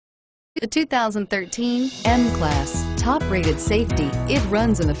The 2013 M-Class. Top-rated safety, it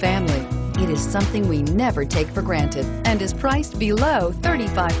runs in the family. It is something we never take for granted and is priced below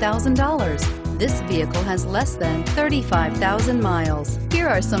 $35,000. This vehicle has less than 35,000 miles. Here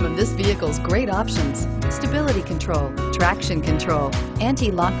are some of this vehicle's great options: stability control, traction control,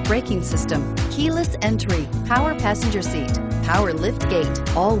 anti-lock braking system, keyless entry, power passenger seat, power lift gate,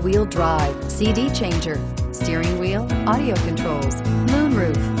 all-wheel drive, CD changer, steering wheel audio controls,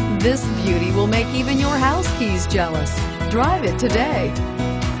 moonroof. This beauty will make even your house keys jealous. Drive it today.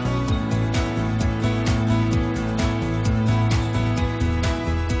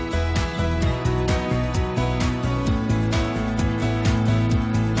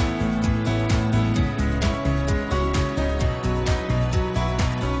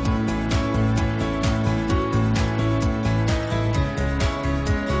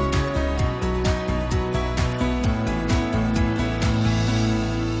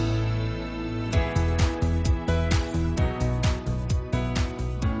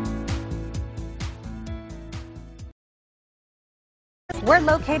 We're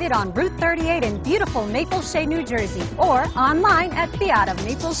located on Route 38 in beautiful Maple Shade, New Jersey, or online at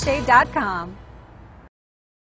fiatofmapleshade.com.